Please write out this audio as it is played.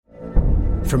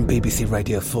From BBC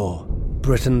Radio 4,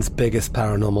 Britain's biggest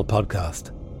paranormal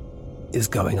podcast is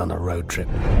going on a road trip.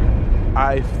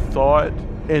 I thought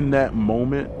in that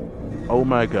moment, oh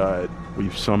my God,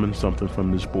 we've summoned something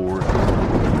from this board.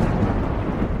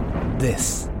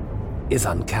 This is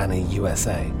Uncanny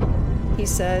USA. He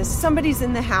says, somebody's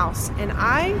in the house, and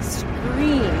I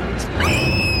screamed.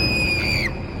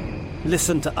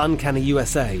 Listen to Uncanny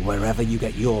USA wherever you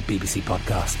get your BBC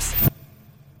podcasts,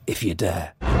 if you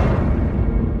dare.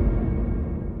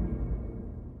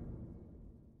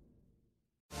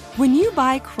 When you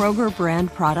buy Kroger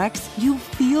brand products, you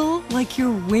feel like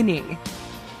you're winning.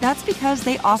 That's because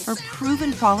they offer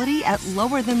proven quality at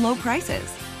lower than low prices.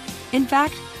 In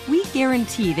fact, we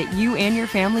guarantee that you and your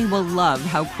family will love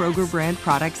how Kroger brand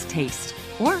products taste,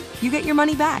 or you get your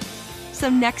money back. So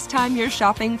next time you're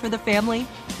shopping for the family,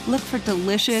 look for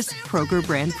delicious Kroger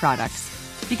brand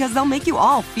products, because they'll make you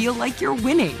all feel like you're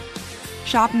winning.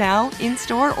 Shop now,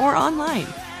 in-store, or online.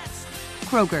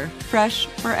 Kroger, fresh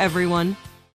for everyone.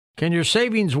 Can your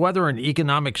savings weather an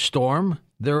economic storm?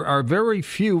 There are very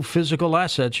few physical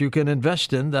assets you can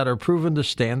invest in that are proven to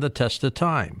stand the test of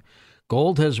time.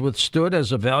 Gold has withstood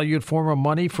as a valued form of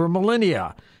money for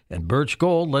millennia, and Birch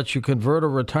Gold lets you convert a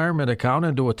retirement account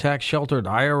into a tax-sheltered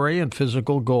IRA and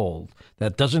physical gold.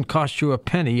 That doesn't cost you a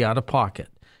penny out of pocket.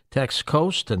 Text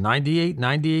COAST to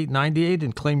 989898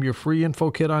 and claim your free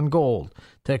info kit on gold.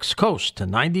 Text COAST to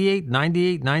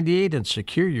 989898 and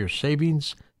secure your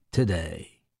savings today.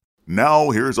 Now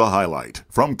here's a highlight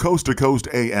from Coast to Coast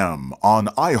AM on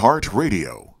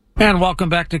iHeartRadio. And welcome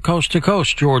back to Coast.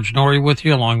 George Norrie with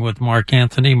you, along with Mark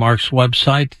Anthony. Mark's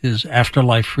website is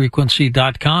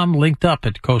afterlifefrequency.com, linked up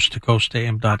at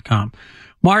coasttocoastam.com.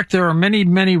 Mark, there are many,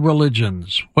 many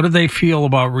religions. What do they feel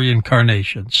about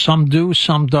reincarnation? Some do,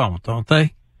 some don't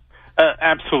they?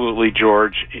 Absolutely,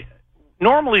 George.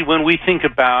 Normally, when we think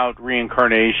about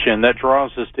reincarnation, that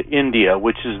draws us to India,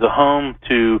 which is the home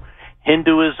to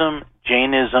Hinduism,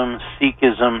 Jainism,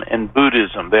 Sikhism, and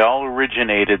Buddhism. They all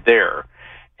originated there.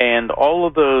 And all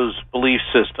of those belief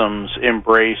systems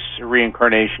embrace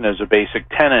reincarnation as a basic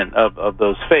tenet of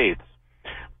those faiths.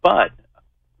 But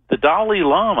the Dalai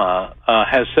Lama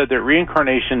has said that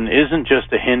reincarnation isn't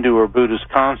just a Hindu or Buddhist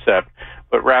concept,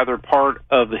 but rather part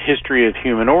of the history of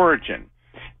human origin.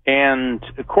 And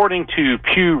according to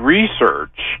Pew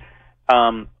Research,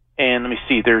 and let me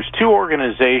see, there's two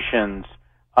organizations,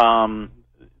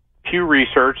 Pew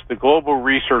Research, the Global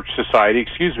Research Society,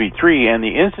 three, and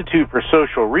the Institute for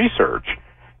Social Research.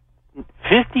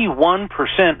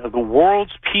 51% of the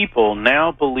world's people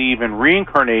now believe in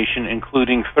reincarnation,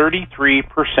 including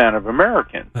 33% of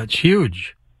Americans. That's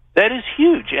huge. That is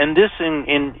huge, and this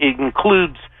it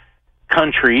includes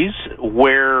countries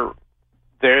where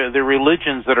the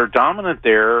religions that are dominant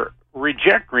there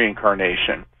reject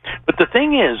reincarnation. But the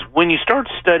thing is, when you start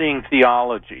studying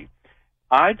theology,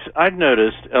 I've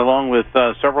noticed, along with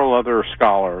several other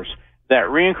scholars, that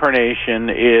reincarnation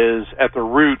is at the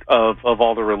root of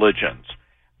all the religions.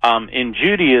 In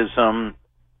Judaism,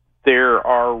 there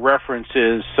are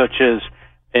references such as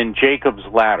in Jacob's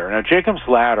ladder. Now, Jacob's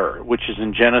ladder, which is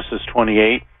in Genesis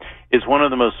 28, is one of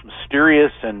the most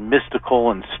mysterious and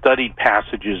mystical and studied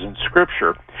passages in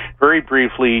Scripture. Very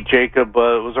briefly, Jacob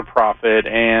was a prophet,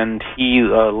 and he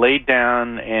laid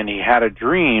down and he had a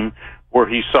dream where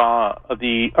he saw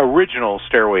the original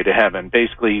stairway to heaven.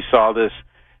 Basically, he saw this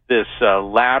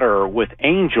ladder with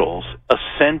angels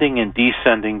ascending and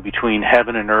descending between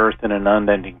heaven and earth in an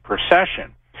unending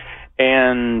procession.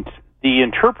 And the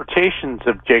interpretations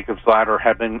of Jacob's ladder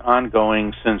have been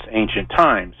ongoing since ancient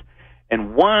times.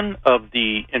 And one of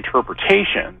the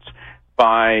interpretations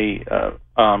by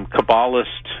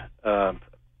Kabbalist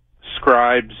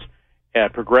scribes,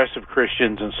 progressive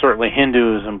Christians, and certainly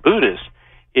Hindus and Buddhists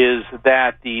is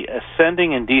that the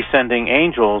ascending and descending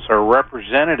angels are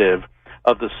representative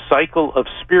of the cycle of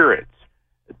spirits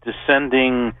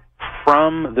descending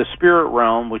from the spirit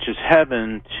realm, which is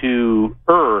heaven, to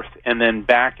earth and then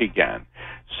back again.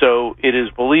 So it is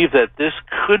believed that this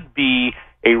could be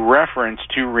a reference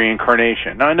to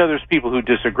reincarnation. Now, I know there's people who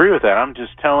disagree with that. I'm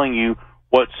just telling you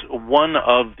what's one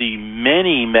of the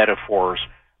many metaphors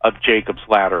of Jacob's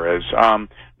ladder is.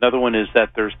 Another one is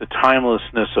that there's the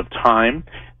timelessness of time,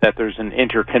 that there's an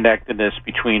interconnectedness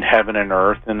between heaven and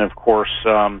earth, and of course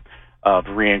of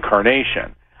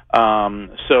reincarnation.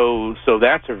 So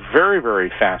that's a very, very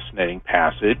fascinating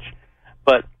passage.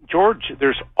 But George,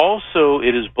 there's also,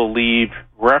 it is believed,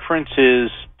 references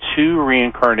to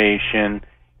reincarnation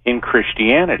in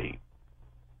Christianity.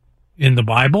 In the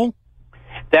Bible?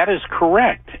 That is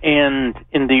correct. And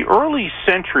in the early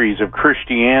centuries of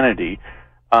Christianity,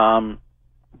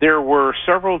 there were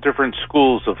several different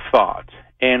schools of thought,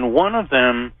 and one of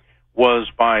them was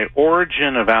by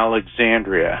Origen of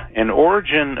Alexandria. And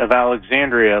Origen of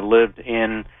Alexandria lived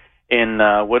in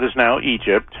what is now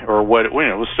Egypt, or what it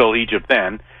was still Egypt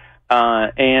then.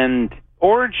 And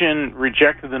Origen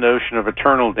rejected the notion of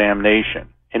eternal damnation.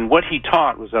 And what he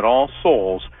taught was that all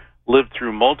souls lived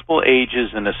through multiple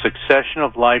ages in a succession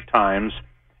of lifetimes,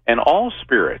 and all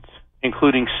spirits,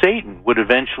 including Satan, would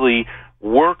eventually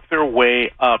work their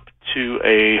way up to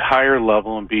a higher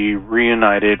level and be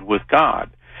reunited with God.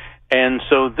 And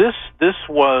so this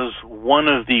was one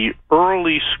of the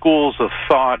early schools of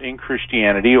thought in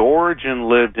Christianity. Origen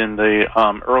lived in the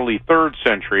early 3rd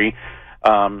century,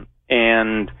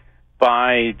 and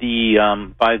by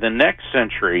the next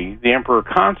century, the Emperor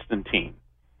Constantine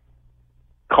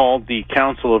called the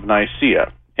Council of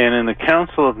Nicaea. And in the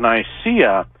Council of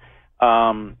Nicaea,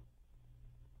 the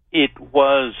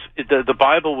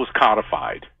Bible was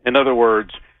codified. In other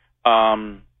words,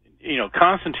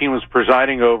 Constantine was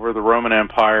presiding over the Roman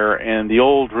Empire, and the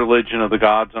old religion of the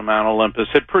gods on Mount Olympus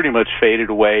had pretty much faded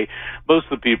away. Most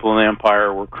of the people in the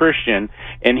empire were Christian,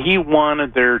 and he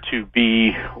wanted there to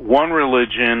be one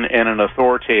religion and an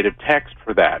authoritative text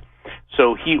for that.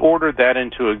 So he ordered that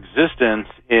into existence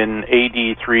in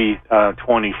AD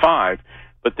 325,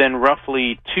 but then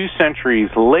roughly 2 centuries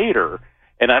later,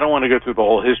 and I don't want to go through the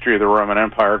whole history of the Roman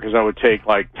Empire because that would take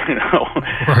right.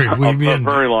 a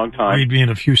very long time. We'd be in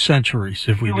a few centuries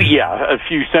if we did. Yeah, a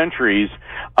few centuries.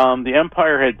 The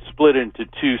empire had split into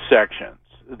 2 sections.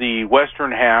 The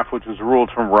western half, which was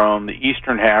ruled from Rome, the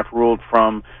eastern half ruled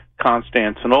from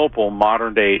Constantinople,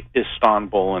 modern-day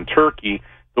Istanbul and Turkey.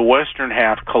 The western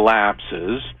half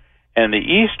collapses, and the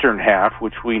eastern half,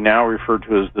 which we now refer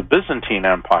to as the Byzantine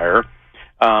Empire,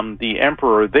 the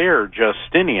emperor there,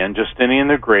 Justinian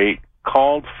the Great,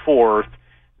 called forth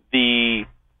the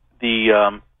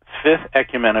Fifth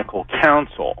Ecumenical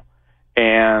Council.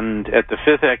 And at the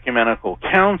Fifth Ecumenical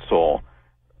Council,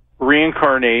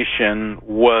 reincarnation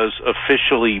was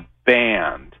officially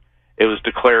banned. It was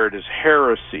declared as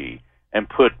heresy and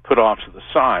put off to the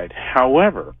side.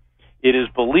 However, it is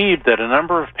believed that a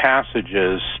number of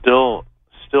passages still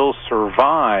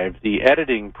survive the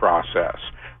editing process,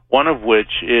 one of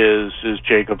which is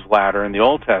Jacob's ladder in the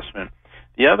Old Testament.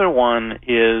 The other one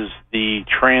is the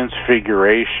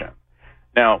Transfiguration.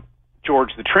 Now,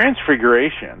 George, the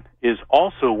Transfiguration is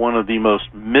also one of the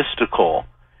most mystical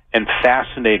and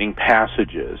fascinating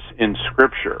passages in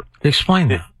Scripture. Explain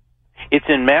that. It's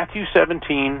in Matthew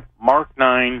 17, Mark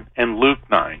 9, and Luke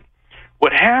 9.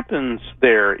 What happens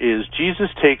there is Jesus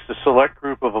takes a select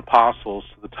group of apostles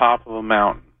to the top of a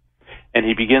mountain, and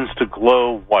he begins to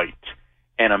glow white.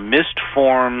 And a mist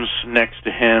forms next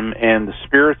to him, and the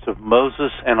spirits of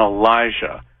Moses and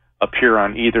Elijah appear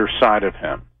on either side of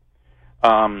him.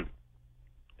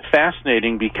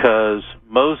 Fascinating, because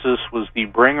Moses was the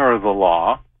bringer of the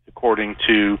law, according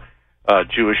to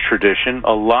Jewish tradition.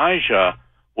 Elijah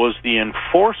was the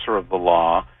enforcer of the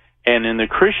law, and in the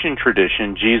Christian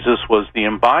tradition, Jesus was the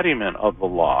embodiment of the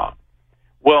law.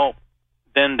 Well,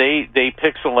 then they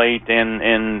pixelate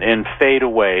and fade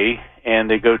away, and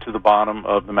they go to the bottom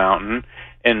of the mountain,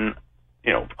 and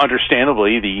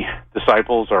understandably, the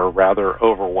disciples are rather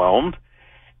overwhelmed,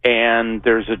 and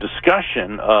there's a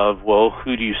discussion of, well,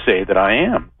 who do you say that I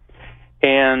am?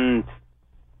 And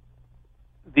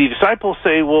the disciples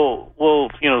say, well,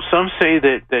 some say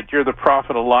that you're the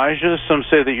prophet Elijah, some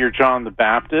say that you're John the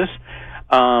Baptist.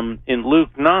 In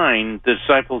Luke 9, the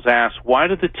disciples ask, why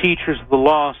do the teachers of the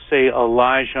law say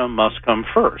Elijah must come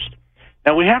first?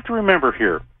 Now, we have to remember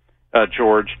here,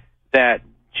 George, that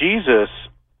Jesus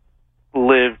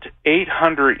lived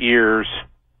 800 years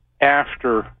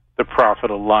after the prophet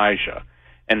Elijah,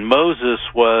 and Moses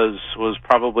was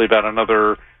probably about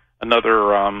another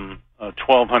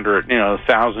 1,200,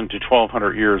 1,000 to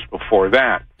 1,200 years before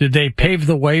that. Did they pave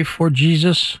the way for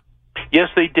Jesus? Yes,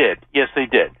 they did.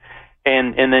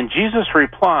 And then Jesus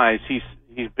replies. He's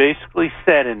basically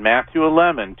said in Matthew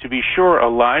 11, to be sure,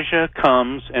 Elijah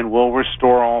comes and will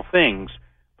restore all things.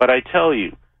 But I tell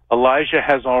you, Elijah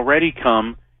has already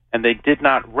come, and they did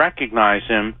not recognize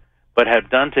him, but have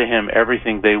done to him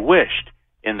everything they wished.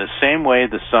 In the same way,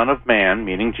 the Son of Man,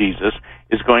 meaning Jesus,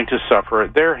 is going to suffer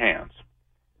at their hands.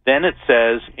 Then it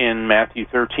says in Matthew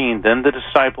 13, then the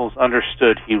disciples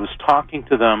understood he was talking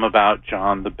to them about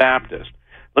John the Baptist.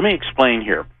 Let me explain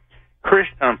here.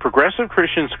 Progressive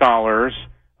Christian scholars,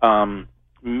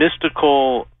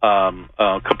 mystical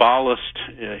Kabbalist,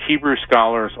 Hebrew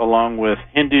scholars, along with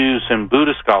Hindus and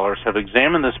Buddhist scholars, have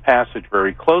examined this passage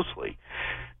very closely.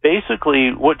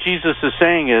 basically what Jesus is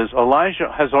saying is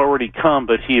Elijah has already come,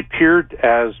 but he appeared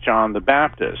as John the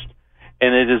Baptist.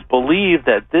 And it is believed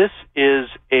that this is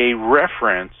a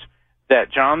reference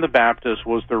that John the Baptist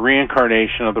was the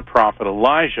reincarnation of the prophet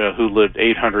Elijah, who lived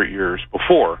 800 years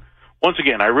before. Once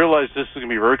again, I realize this is going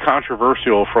to be very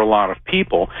controversial for a lot of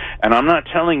people, and I'm not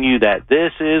telling you that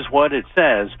this is what it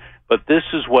says, but this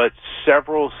is what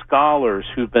several scholars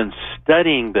who've been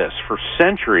studying this for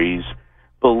centuries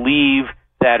believe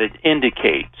that it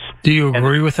indicates. Do you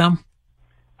agree with them?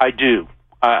 I do.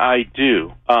 I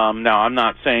do. Now, I'm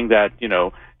not saying that,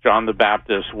 John the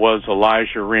Baptist was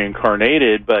Elijah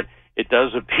reincarnated, but it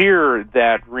does appear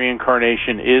that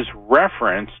reincarnation is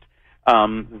referenced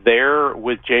there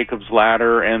with Jacob's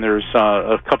ladder, and there's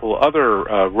a couple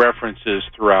other references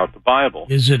throughout the Bible.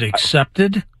 Is it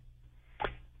accepted?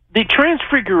 The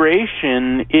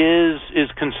Transfiguration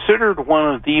is considered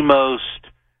one of the most,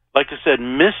 like I said,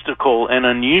 mystical and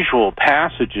unusual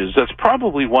passages. That's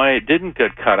probably why it didn't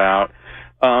get cut out,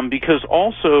 because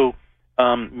also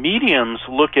mediums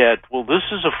look at, well, this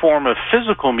is a form of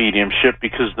physical mediumship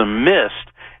because the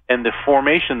mist and the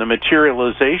formation, the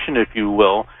materialization, if you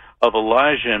will, of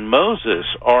Elijah and Moses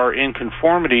are in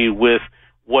conformity with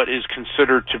what is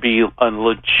considered to be a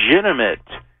legitimate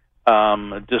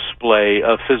display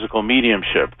of physical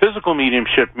mediumship. Physical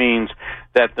mediumship means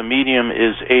that the medium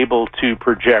is able to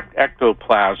project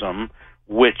ectoplasm,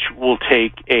 which will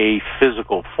take a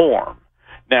physical form.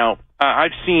 Now,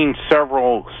 I've seen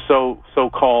several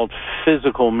so-called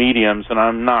physical mediums, and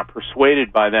I'm not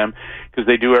persuaded by them because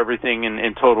they do everything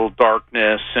in total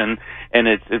darkness, and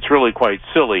it's really quite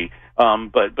silly.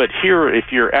 But here,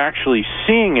 if you're actually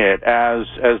seeing it as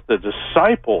the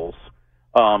disciples,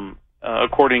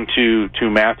 according to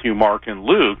Matthew, Mark, and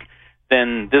Luke,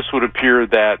 then this would appear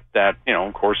that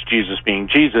of course, Jesus being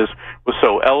Jesus was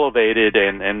so elevated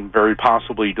and very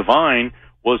possibly divine,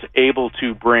 was able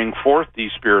to bring forth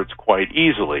these spirits quite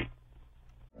easily.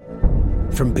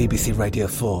 From BBC Radio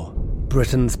 4,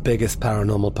 Britain's biggest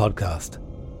paranormal podcast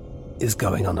is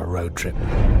going on a road trip.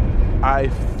 I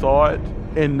thought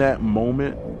in that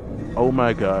moment, oh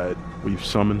my God, we've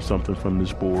summoned something from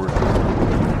this board.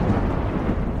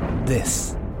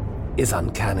 This is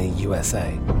Uncanny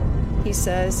USA. He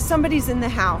says, somebody's in the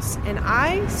house, and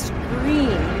I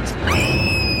screamed.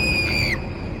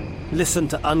 Listen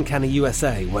to Uncanny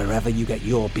USA wherever you get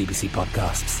your BBC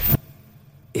podcasts,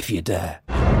 if you dare.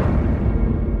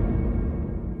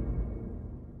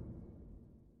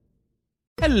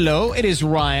 Hello, it is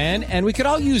Ryan, and we could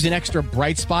all use an extra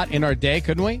bright spot in our day,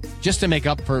 couldn't we? Just to make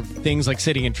up for things like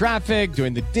sitting in traffic,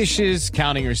 doing the dishes,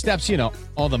 counting your steps,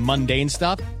 all the mundane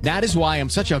stuff. That is why I'm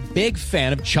such a big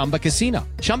fan of Chumba Casino.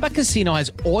 Chumba Casino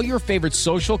has all your favorite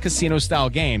social casino-style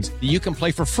games that you can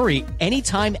play for free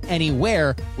anytime,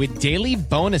 anywhere with daily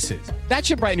bonuses. That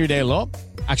should brighten your day a little.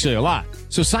 Actually, a lot.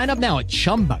 So sign up now at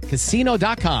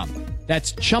ChumbaCasino.com.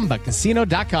 That's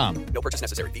ChumbaCasino.com. No purchase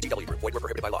necessary. VGW Group. Void where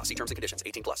prohibited by law. See terms and conditions.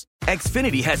 18+.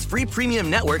 Xfinity has free premium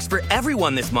networks for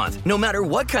everyone this month, no matter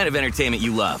what kind of entertainment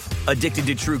you love. Addicted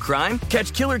to true crime?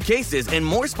 Catch killer cases and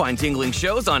more spine-tingling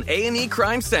shows on A&E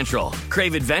Crime Central.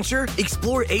 Crave adventure?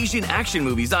 Explore Asian action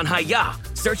movies on Hi-Ya.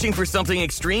 Searching for something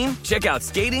extreme? Check out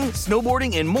skating,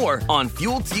 snowboarding, and more on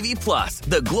Fuel TV Plus,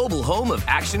 the global home of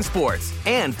action sports.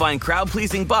 And find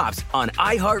crowd-pleasing bops on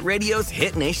iHeartRadio's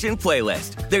Hit Nation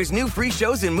playlist. There's new free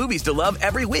shows and movies to love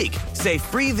every week. Say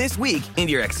free this week in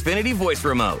your Xfinity voice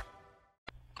remote.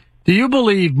 Do you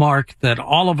believe, Mark, that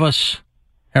all of us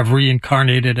have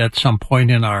reincarnated at some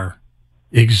point in our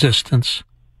existence?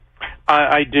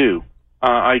 I do.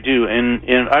 I do.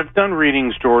 And I've done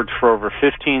readings, George, for over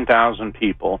 15,000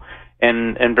 people.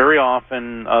 And very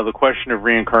often the question of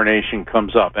reincarnation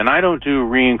comes up. And I don't do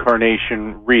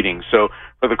reincarnation readings. So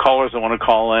for the callers that want to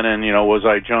call in and, was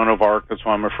I Joan of Arc, that's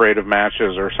why I'm afraid of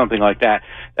matches or something like that,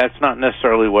 that's not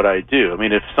necessarily what I do. I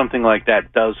mean, if something like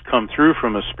that does come through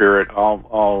from a spirit,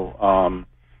 I'll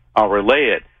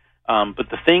relay it. But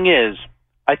the thing is,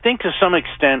 I think to some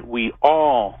extent we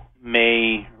all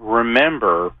may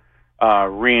remember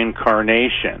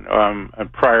reincarnation,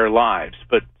 prior lives,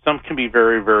 but some can be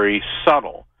very, very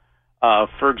subtle.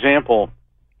 For example,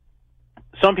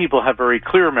 some people have very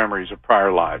clear memories of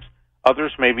prior lives.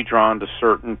 Others may be drawn to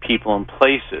certain people and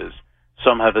places.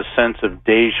 Some have a sense of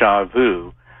déjà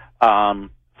vu,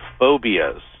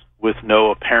 phobias with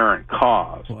no apparent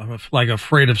cause. Like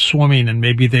afraid of swimming and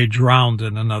maybe they drowned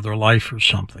in another life or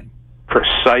something.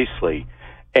 Precisely.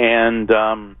 And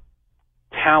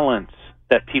talents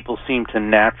that people seem to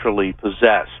naturally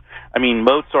possess. I mean,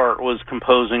 Mozart was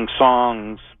composing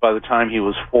songs by the time he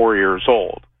was 4 years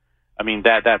old. I mean,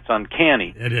 that's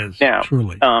uncanny. It is, now,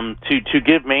 truly. To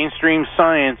give mainstream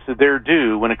science their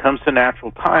due, when it comes to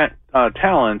natural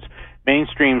talents,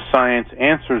 mainstream science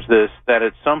answers this, that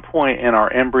at some point in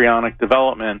our embryonic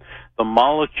development, the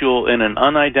molecule in an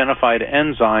unidentified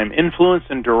enzyme influenced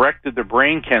and directed the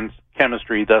brain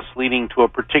chemistry, thus leading to a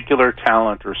particular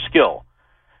talent or skill.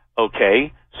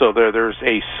 Okay, so there's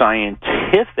a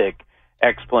scientific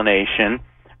explanation,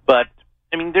 but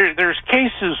I mean, there's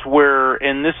cases where,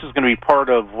 and this is going to be part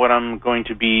of what I'm going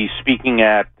to be speaking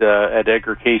at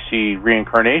Edgar Cayce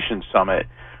Reincarnation Summit,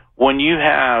 when you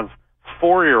have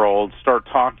 4-year-olds start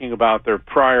talking about their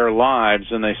prior lives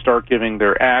and they start giving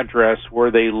their address,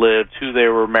 where they lived, who they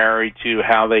were married to,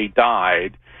 how they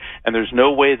died, and there's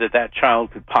no way that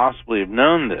child could possibly have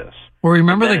known this. Well,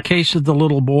 remember the case of the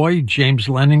little boy, James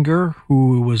Leninger,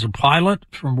 who was a pilot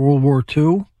from World War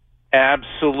II?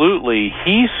 Absolutely.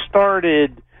 He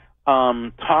started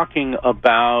talking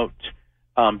about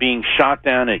being shot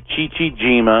down at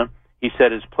Chichijima. He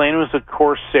said his plane was a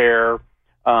Corsair,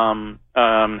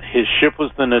 his ship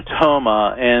was the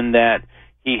Natoma, and that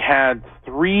he had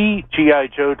 3 G.I.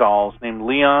 Joe dolls named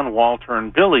Leon, Walter,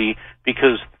 and Billy,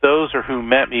 because those are who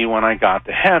met me when I got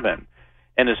to heaven.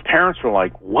 And his parents were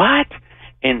like, what?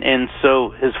 And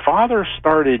so his father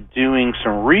started doing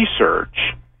some research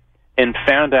and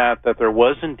found out that there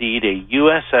was indeed a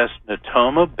USS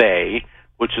Natoma Bay,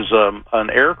 which is an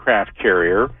aircraft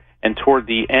carrier, and toward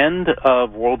the end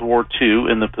of World War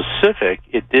II in the Pacific,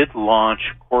 it did launch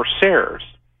Corsairs.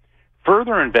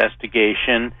 Further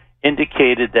investigation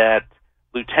indicated that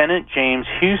Lieutenant James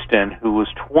Houston, who was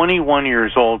 21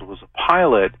 years old, was a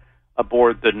pilot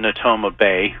aboard the Natoma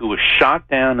Bay, who was shot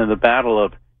down in the Battle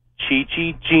of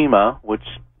Chichijima, which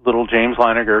little James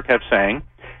Leninger kept saying,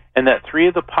 and that 3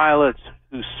 of the pilots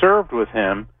who served with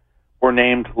him were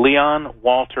named Leon,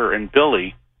 Walter, and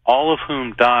Billy, all of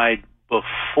whom died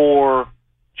before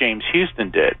James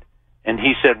Houston did. And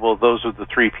he said, well, those are the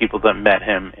 3 people that met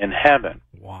him in heaven.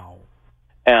 Wow.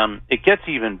 It gets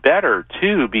even better,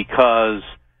 too, because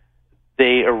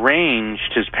they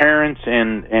arranged, his parents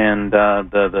and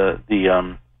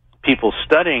the people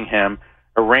studying him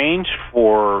arranged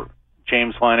for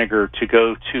James Leninger to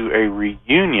go to a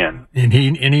reunion. And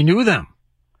he knew them.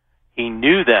 He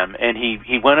knew them, and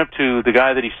he went up to the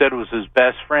guy that he said was his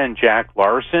best friend, Jack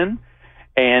Larson,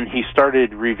 and he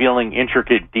started revealing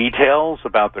intricate details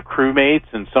about the crewmates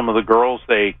and some of the girls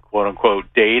they, quote-unquote,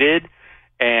 dated.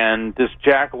 And this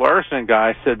Jack Larson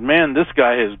guy said, man, this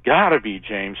guy has got to be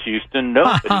James Houston.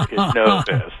 Nobody could know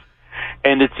this.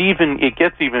 And it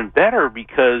gets even better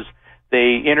because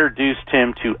they introduced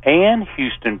him to Ann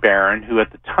Houston Barron, who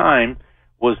at the time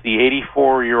was the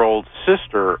 84-year-old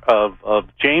sister of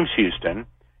James Houston,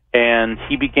 and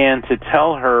he began to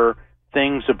tell her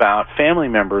things about family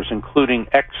members, including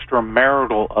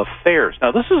extramarital affairs.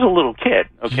 Now, this is a little kid,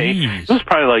 okay? Jeez. This was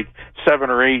probably like 7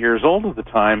 or 8 years old at the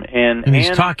time. And he's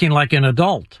talking like an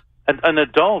adult. An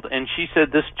adult, and she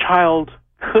said this child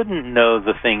couldn't know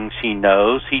the things he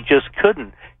knows. He just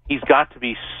couldn't. He's got to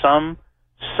be some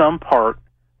part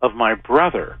of my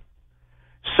brother.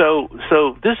 So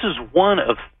this is one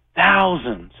of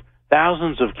thousands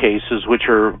of cases which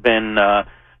are been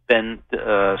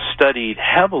studied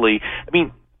heavily. I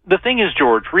mean, the thing is,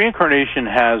 George, reincarnation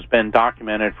has been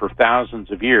documented for thousands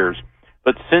of years,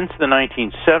 but since the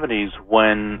 1970s,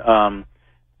 when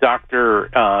Dr.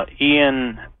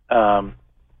 Ian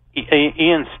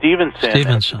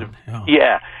Stevenson,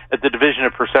 at the Division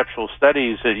of Perceptual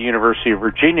Studies at the University of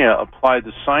Virginia, applied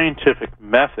the scientific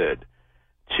method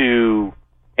to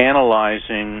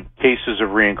analyzing cases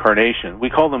of reincarnation. We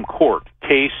call them CORT,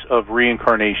 case of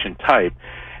reincarnation type.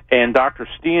 And Dr.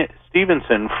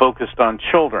 Stevenson focused on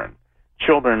children,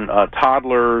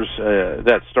 toddlers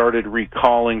that started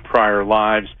recalling prior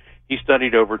lives. He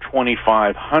studied over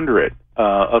 2,500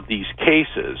 of these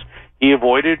cases. He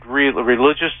avoided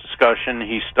religious discussion.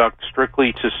 He stuck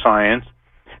strictly to science.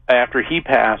 After he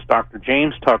passed, Dr.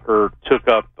 James Tucker took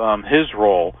up his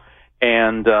role,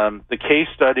 and the case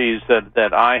studies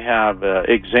that I have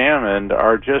examined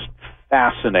are just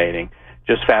fascinating.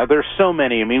 There's so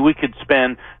many. I mean, we could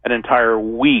spend an entire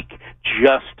week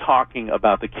just talking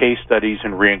about the case studies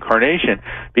in reincarnation,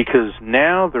 because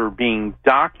now they're being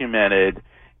documented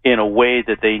in a way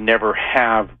that they never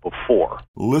have before.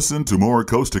 Listen to more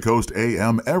Coast to Coast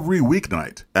AM every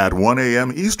weeknight at 1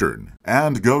 a.m. Eastern,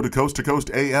 and go to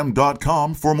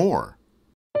coasttocoastam.com for more.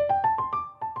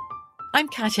 I'm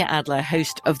Katya Adler,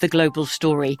 host of The Global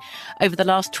Story. Over the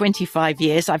last 25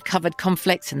 years, I've covered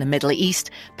conflicts in the Middle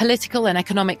East, political and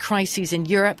economic crises in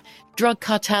Europe, drug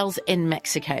cartels in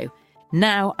Mexico.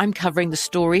 Now I'm covering the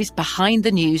stories behind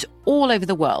the news all over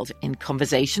the world in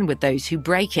conversation with those who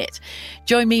break it.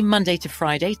 Join me Monday to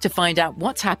Friday to find out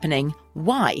what's happening,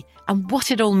 why, and what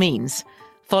it all means.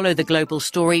 Follow The Global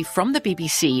Story from the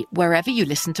BBC wherever you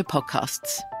listen to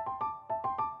podcasts.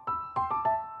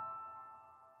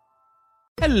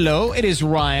 Hello, it is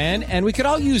Ryan, and we could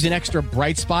all use an extra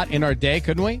bright spot in our day,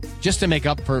 couldn't we? Just to make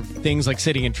up for things like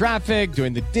sitting in traffic,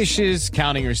 doing the dishes,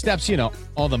 counting your steps,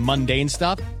 all the mundane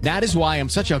stuff. That is why I'm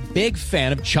such a big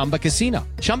fan of Chumba Casino.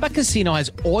 Chumba Casino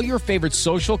has all your favorite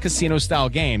social casino-style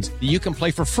games that you can play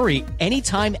for free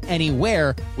anytime,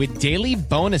 anywhere with daily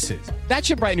bonuses. That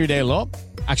should brighten your day a little.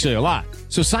 Actually, a lot.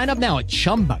 So sign up now at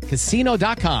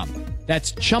ChumbaCasino.com.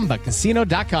 That's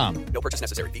ChumbaCasino.com. No purchase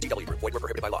necessary. VGW Group. Void where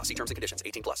prohibited by law. See terms and conditions.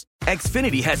 18+.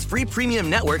 Xfinity has free premium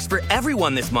networks for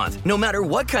everyone this month, no matter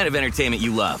what kind of entertainment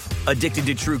you love. Addicted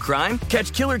to true crime?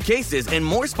 Catch killer cases and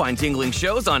more spine-tingling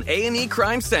shows on A&E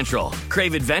Crime Central.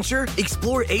 Crave adventure?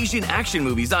 Explore Asian action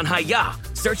movies on Hi-Ya.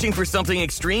 Searching for something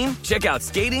extreme? Check out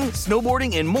skating,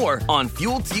 snowboarding, and more on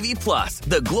Fuel TV Plus,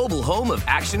 the global home of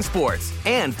action sports.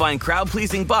 And find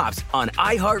crowd-pleasing bops on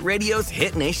iHeartRadio's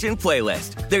Hit Nation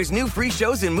playlist. There's new free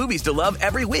shows and movies to love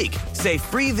every week. Say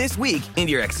free this week in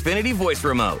your Xfinity voice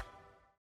remote.